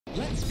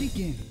Let's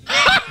begin.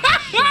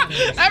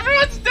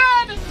 Everyone's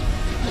dead!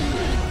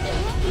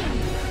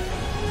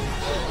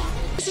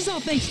 This is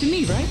all thanks to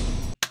me, right?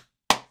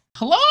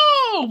 Hello!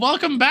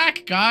 Welcome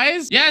back,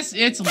 guys. Yes,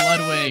 it's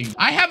Ludwig.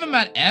 I have him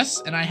at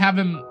S, and I have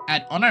him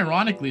at,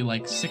 unironically,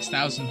 like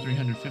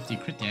 6,350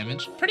 crit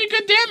damage. Pretty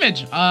good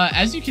damage.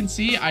 As you can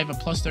see, I have a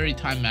plus 30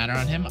 time matter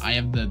on him. I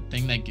have the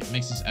thing that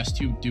makes his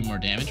S2 do more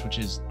damage, which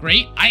is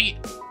great. I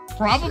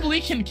probably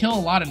can kill a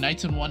lot of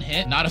knights in one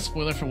hit. Not a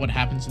spoiler for what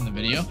happens in the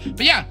video.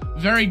 But yeah,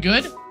 very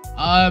good.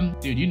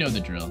 Dude, you know the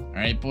drill, all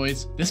right,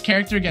 boys? This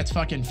character gets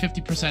fucking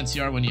 50%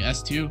 CR when you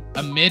S2.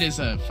 A mid is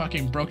a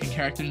fucking broken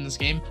character in this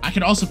game. I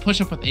could also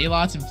push up with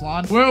A-Lots and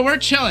Flan. We're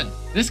chilling.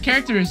 This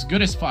character is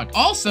good as fuck.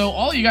 Also,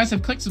 all you guys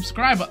have clicked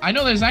subscribe. I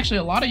know there's actually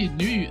a lot of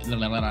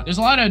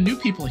new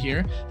people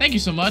here. Thank you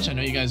so much. I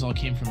know you guys all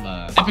came from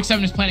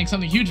EpicSeven is planning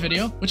something huge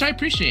video, which I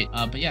appreciate.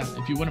 But yeah,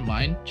 if you wouldn't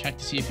mind, check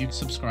to see if you can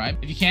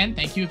subscribe. If you can,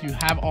 thank you. If you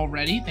have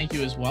already, thank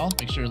you as well.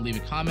 Make sure to leave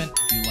a comment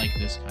if you like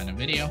this kind of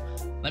video.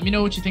 Let me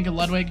know what you think of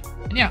Ludwig.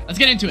 And yeah, let's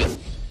get into it.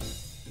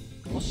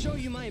 I'll show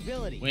you my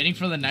ability. Waiting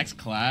for the next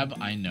collab?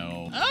 I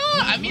know.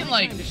 I mean,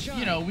 like,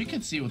 you know, we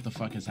could see what the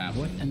fuck is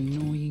happening. What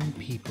annoying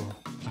people.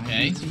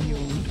 Okay.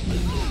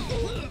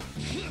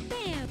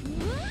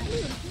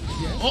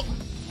 Oh.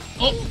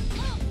 Oh.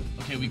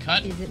 Okay, we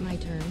cut. Is it my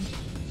turn?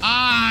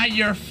 Ah,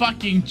 you're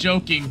fucking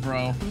joking,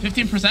 bro.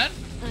 15%?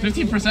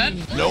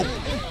 15%? Nope.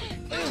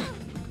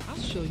 I'll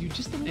show you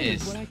just a little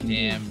This of what I can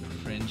damn do.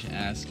 cringe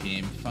ass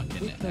game. Fucking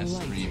With the S3,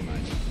 lights.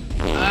 man.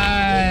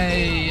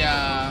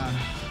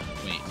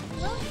 Wait.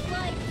 Looks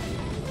like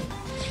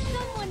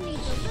someone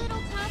needs a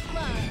little tough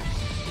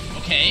love.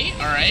 Okay,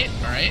 alright.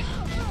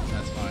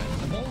 That's fine.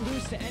 I won't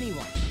lose to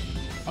anyone.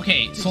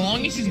 Okay, so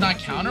long as he's not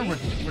counter, we're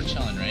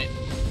chilling, right?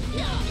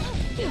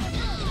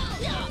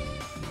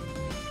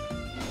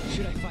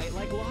 Should I fight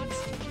like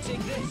lots?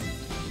 Take this.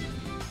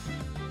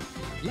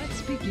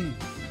 Let's begin.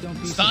 Don't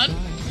be Stun?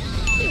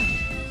 surprised.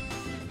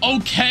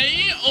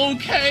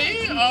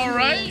 Okay,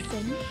 alright.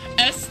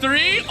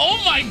 S3? Oh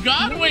my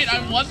god, wait, I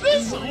won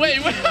this?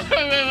 Wait,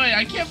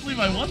 I can't believe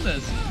I won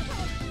this.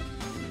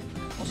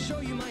 I'll show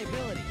you my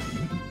ability.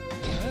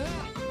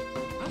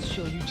 I'll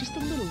show you just a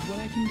little of what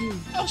I can do.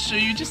 I'll show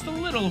you just a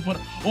little of what.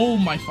 Oh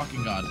my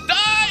fucking god.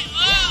 Die!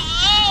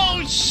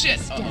 Oh shit!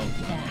 Uh-oh.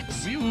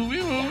 Wee-woo. I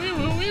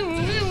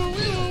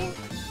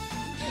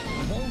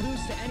won't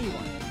lose to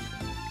anyone.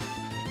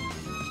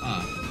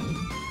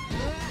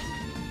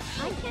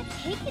 I can't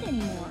take it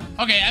anymore.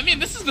 Okay, I mean,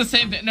 this is the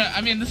same thing. No,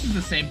 I mean, this is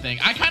the same thing.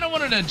 I kind of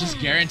wanted to just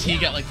guarantee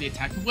get, like, the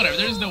attack. Whatever,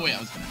 there's no way I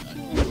was gonna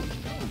die.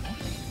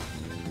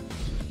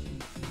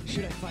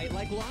 Should I fight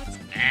like lots?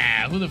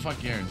 Ah, who the fuck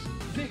cares?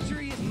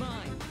 Victory is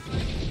mine.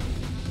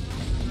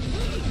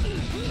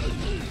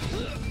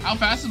 How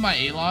fast is my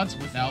A-Lots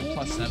without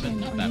plus 7?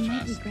 Not that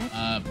fast.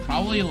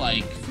 Probably,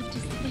 like,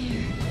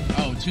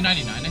 oh,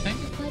 299, I think?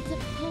 Buds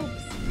of hope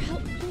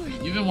sprout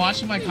forth. You've been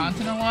watching my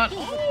content a lot?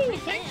 Oh,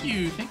 thank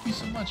you. Thank you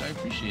so much. I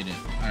appreciate it.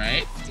 All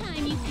right.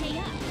 Time you pay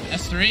up.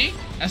 S3?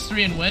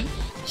 S3 and win?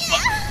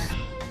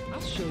 I'll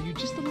show you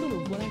just a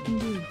little of what I can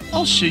do.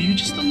 I'll show you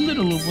just a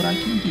little of what I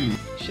can do.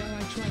 Shall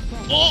I try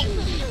follow? Oh!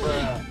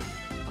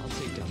 I'll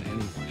take down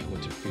anyone who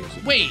interferes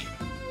with Wait.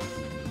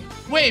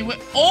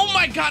 Oh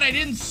my god, I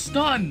didn't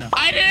stun.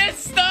 Why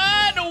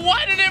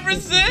did it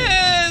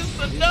resist?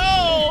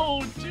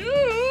 No,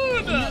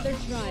 dude. Another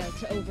trial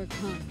to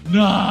overcome.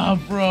 Nah,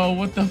 bro,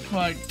 what the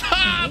fuck?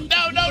 Stop! No.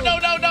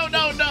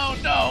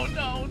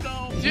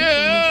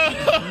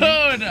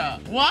 Dude!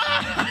 Why?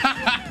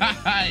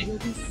 You'll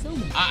be so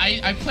much.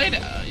 I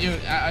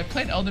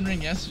played Elden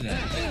Ring yesterday.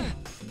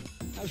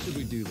 How should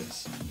we do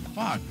this?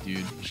 Fuck,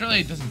 dude. Surely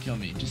it doesn't kill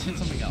me. Just hit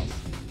something else.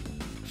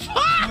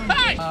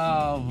 Fuck!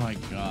 Oh my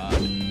god.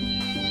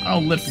 I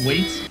don't lift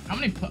weights. How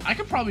many? I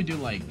could probably do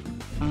like.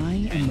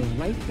 I am the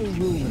rightful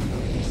ruler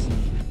of this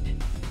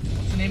land.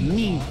 What's the name?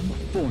 Me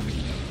for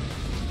me.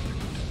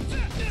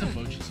 It's a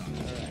Bocha song.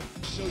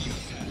 Show you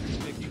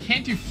You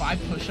can't do 5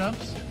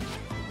 push-ups.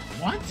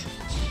 What?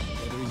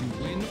 whether you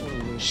win or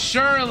lose.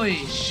 Surely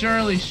this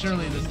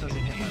doesn't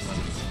hit my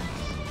limits.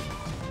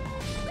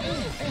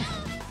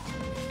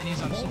 And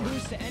he's on I won't sword.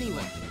 lose to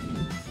anyone.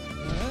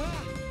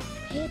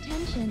 Pay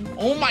attention.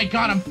 Oh my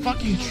god, I'm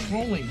fucking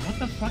trolling. What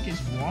the fuck is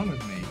wrong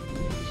with me?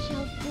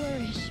 Shall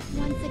flourish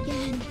once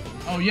again.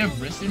 Oh, you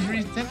have wrist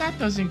injuries? That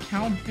doesn't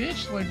count,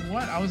 bitch. Like,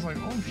 what? I was like,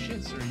 oh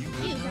shit, sir. You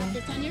good, You bro? got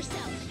this on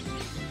yourself.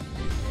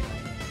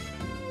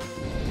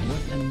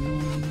 What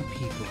annoying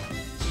people.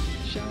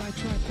 Shall I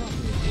try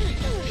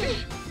properly?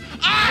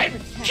 I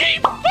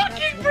keep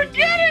fucking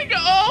forgetting!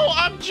 Oh,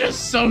 I'm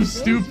just so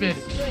stupid.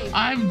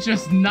 I'm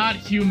just not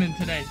human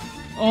today.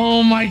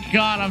 Oh my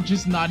god, I'm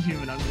just not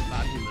human. I'm just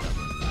not human.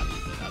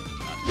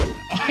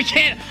 Oh,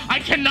 I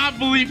cannot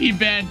believe he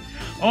banned.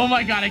 Oh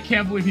my god, I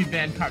can't believe he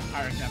banned Pirate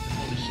Captain.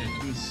 Holy shit,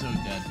 he was so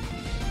dead.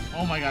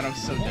 Oh my god, I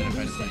was so dead if I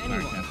didn't play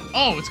Pirate Captain.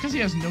 Oh, it's because he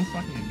has no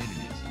fucking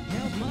immunities.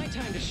 Now's my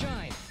time to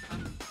shine.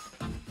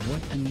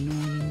 What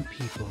annoying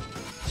people.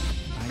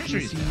 I Pretty sure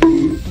can he's see dead.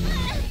 you.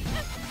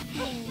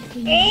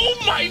 Oh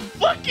my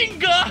fucking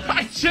god!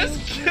 I just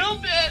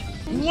killed it!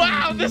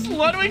 Wow, this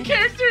Ludwig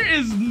character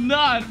is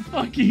not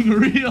fucking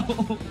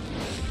real.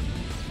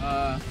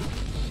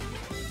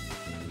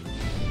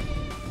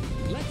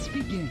 Let's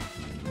begin.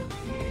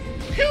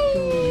 Pew!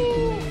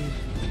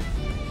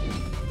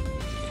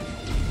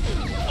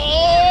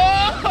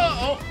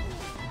 Oh!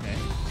 Okay.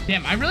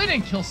 Damn, I really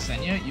didn't kill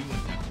Senya even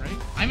with death right?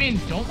 I mean,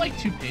 don't like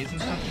toupees and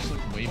stuff just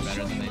look way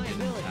better than they did in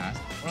the past?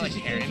 Or like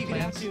hair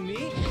implants?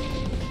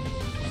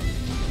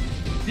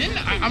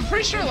 I'm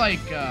pretty sure like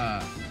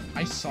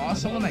I saw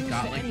someone that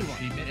got like the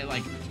treatment. It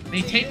like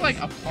they take like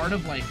a part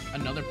of like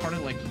another part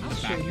of like the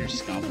back of your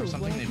scalp or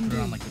something. They put it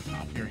on like the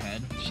top of your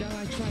head. Shall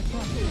I try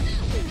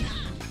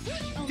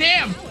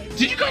Damn!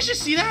 Did you guys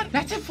just see that?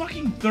 That's a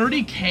fucking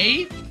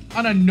 30k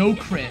on a no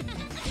crit.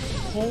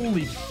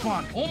 Holy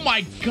fuck! Oh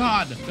my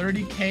god!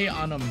 30k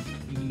on a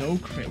no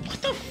crit.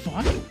 What the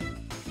fuck?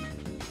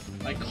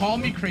 Like, call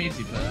me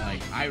crazy, but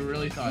like, I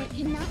really thought.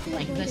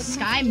 Like the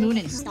sky, moon,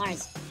 and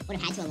stars would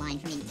have had to align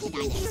for me to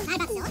die there.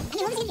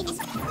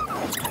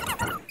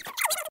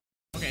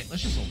 Okay,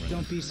 let's just over it.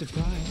 Don't be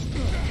surprised.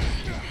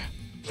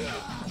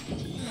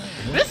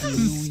 This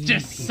is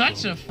just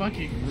such a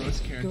fucking gross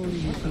character. Go to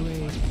your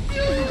grave.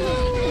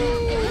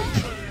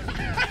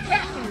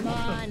 Come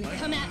on,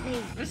 come at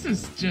me. This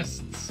is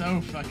just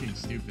so fucking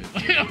stupid.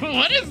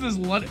 What is this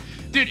Ludwig?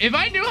 Dude, if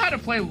I knew how to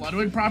play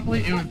Ludwig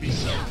properly, it would be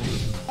so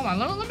cool.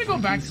 Hold on, let me go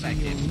back to that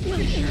game. I'm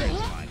pretty sure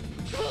it's fine.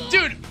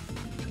 Dude!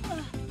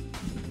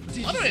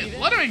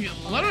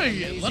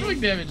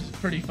 Ludwig damage is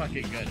pretty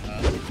fucking good,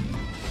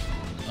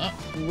 huh?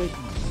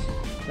 Witness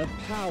the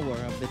power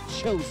of the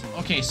chosen.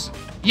 Okay, so,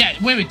 yeah,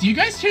 wait, do you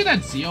guys hear that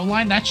Zeo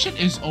line? That shit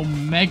is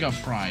omega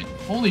fried.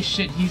 Holy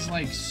shit, he's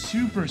like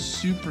super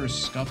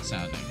scuffed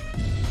sounding.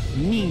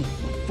 Me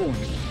for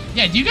me.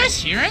 Yeah, do you guys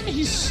hear him?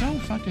 He's so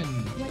fucking...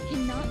 What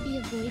cannot be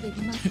avoided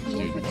must be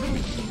Dude. overcome.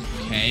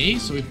 Okay,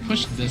 so we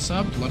pushed this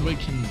up. Ludwig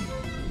can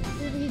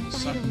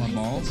suck my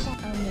balls.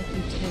 I'll make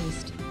you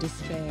taste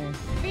despair.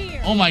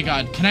 Oh my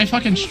god, can I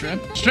fucking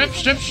strip? Strip!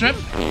 Fucking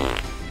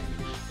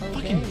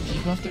Okay.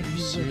 debuffed, are you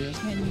serious?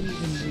 Can you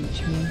even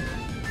reach me?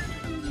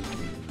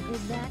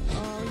 Is that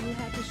all you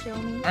had to show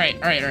me?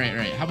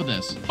 Alright. How about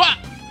this? Fuck!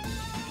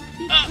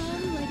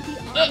 Become like the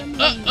autumn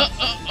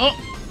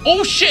leaves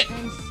Oh shit!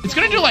 and It's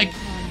gonna do like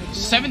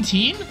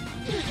 17?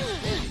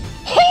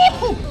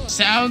 Oh!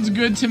 Sounds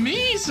good to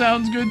me.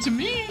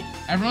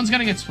 Everyone's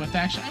gonna get swift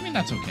action. I mean,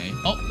 that's okay.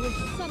 Oh, with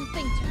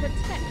something to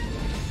protect.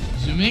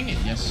 zooming.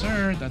 Yes,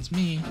 sir. That's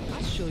me.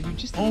 I'll show you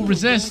just a Oh, little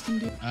resist. what I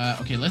can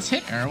do. Okay, let's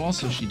hit Airwall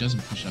so she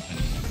doesn't push up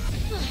anymore.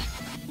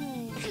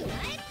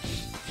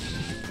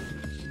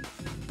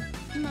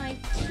 My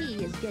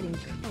tea is getting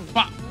cold.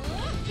 Fuck.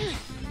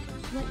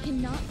 What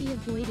cannot be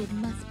avoided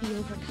must be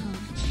overcome.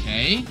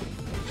 Okay.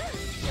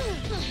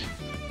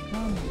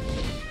 Come,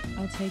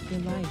 I'll take your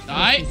life.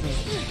 Die. This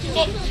is it.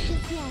 Oh,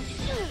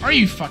 are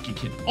you fucking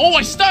kidding? Oh,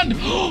 I stunned.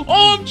 Oh,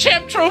 I'm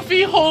champ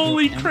trophy.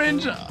 Holy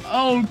cringe.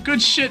 Oh,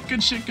 good shit.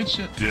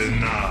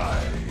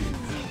 Denied.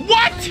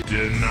 What?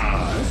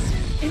 Denied.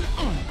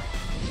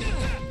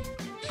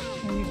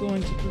 Are you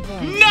going to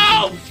provide?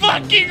 No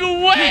fucking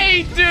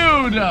way,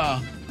 dude.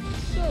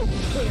 So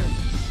clear.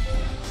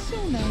 So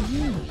now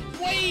you.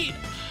 Wait.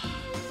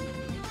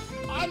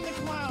 I'm the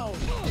clown.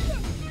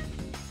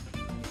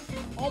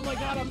 Oh my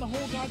god, I'm the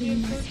whole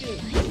goddamn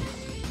circus.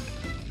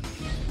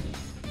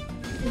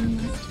 We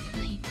must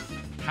fight.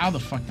 How the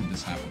fuck did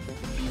this happen?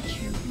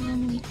 Future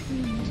wrongly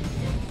pruned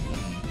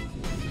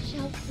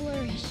shall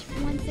flourish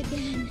once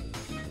again.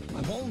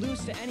 I won't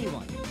lose to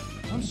anyone.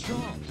 I'm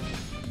strong.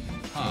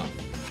 Huh.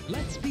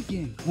 Let's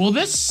begin. Will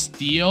this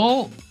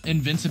steal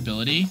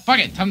invincibility? Fuck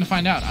it, time to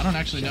find out. I don't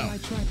actually know. I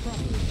try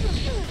properly.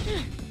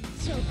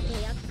 ちょっと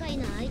厄介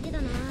な相手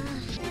だな。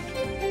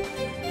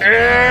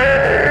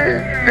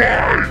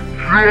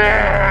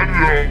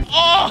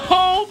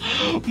Oh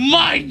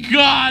my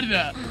god!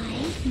 I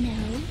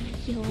know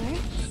your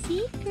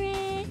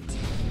secret.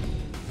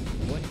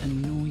 What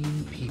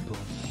annoying people.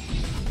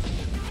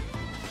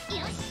 よ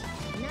し、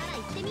なら行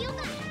ってみよう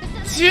か。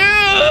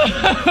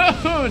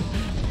 Dude!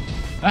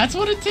 That's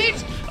what it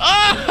takes?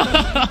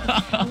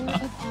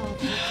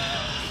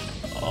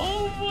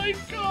 Oh my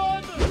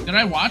god. Did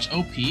I watch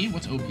OP?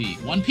 What's OP?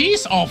 One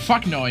Piece? Oh,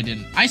 fuck no, I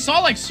didn't. I saw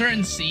like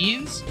certain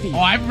scenes. Oh,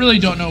 I really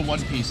don't know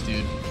One Piece,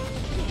 dude.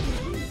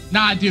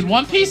 Nah, dude,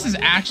 One Piece is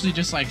actually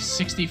just like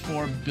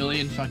 64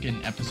 billion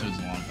fucking episodes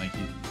long. Like,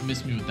 you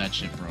missed me with that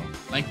shit, bro.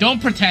 Like, don't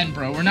pretend,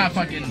 bro. We're not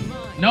fucking...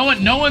 No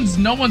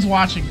one's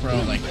watching,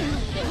 bro. Like...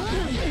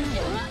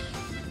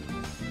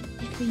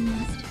 If we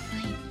must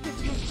fight,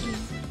 protect you.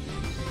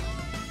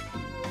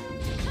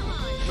 Come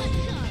on, let's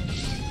go.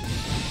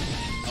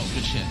 Oh,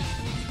 good shit.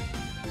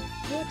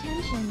 Pay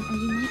attention, or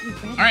you might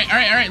regret it.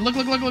 Alright.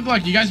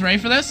 Look. You guys ready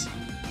for this?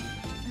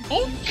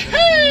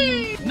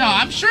 Okay! No,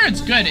 I'm sure it's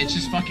good. It's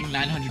just fucking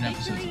 900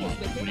 episodes long.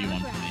 What do you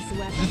want from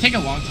me? Does it take a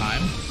long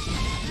time?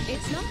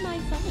 It's not my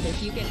fault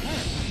if you get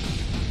hurt.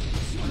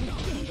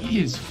 He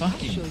is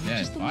fucking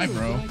dead. Bye,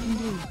 bro.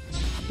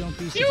 Don't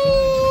be Pew!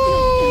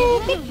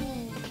 surprised.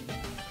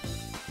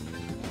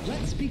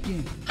 Let's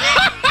begin.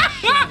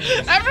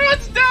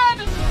 Everyone's dead!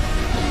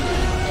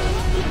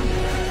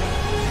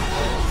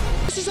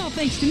 This is all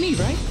thanks to me,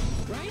 right?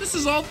 This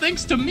is all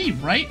thanks to me,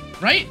 right?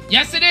 Right?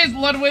 Yes, it is,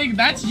 Ludwig.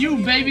 That's you,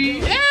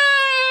 baby.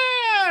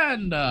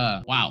 And,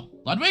 wow.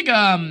 Ludwig,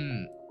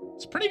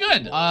 it's pretty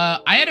good.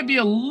 I had to be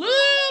a little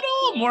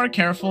more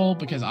careful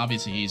because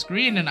obviously he's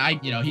green and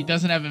he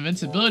doesn't have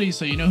invincibility.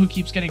 So you know who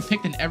keeps getting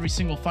picked in every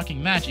single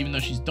fucking match, even though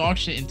she's dog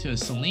shit into a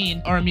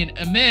Celine. Or I mean,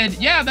 a mid.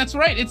 Yeah, that's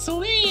right. It's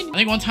Celine. I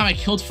think one time I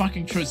killed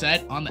fucking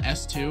Trozette on the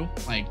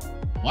S2. Like,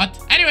 what?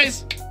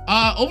 Anyways,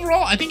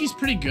 overall, I think he's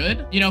pretty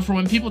good. You know, for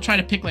when people try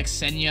to pick like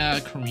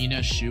Senya,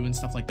 Karina, Shu, and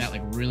stuff like that,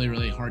 like really,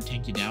 really hard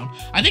tank you down.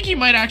 I think he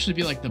might actually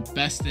be like the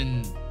best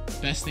in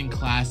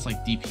class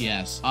like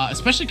DPS,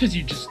 especially because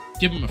you just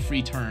give him a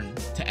free turn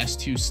to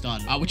S2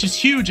 stun, which is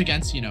huge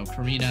against, you know,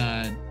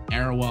 Karina,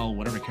 Arrowell,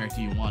 whatever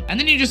character you want, and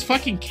then you just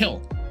fucking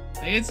kill.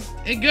 It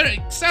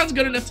sounds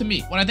good enough to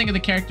me. What I think of the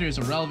character is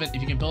irrelevant.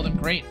 If you can build him,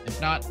 great. If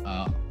not,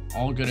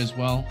 all good as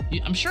well.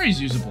 I'm sure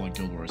he's usable in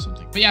Guild War or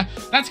something. But yeah,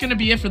 that's gonna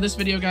be it for this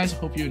video, guys.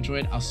 Hope you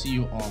enjoyed. I'll see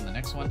you all in the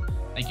next one.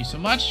 Thank you so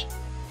much.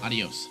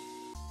 Adios.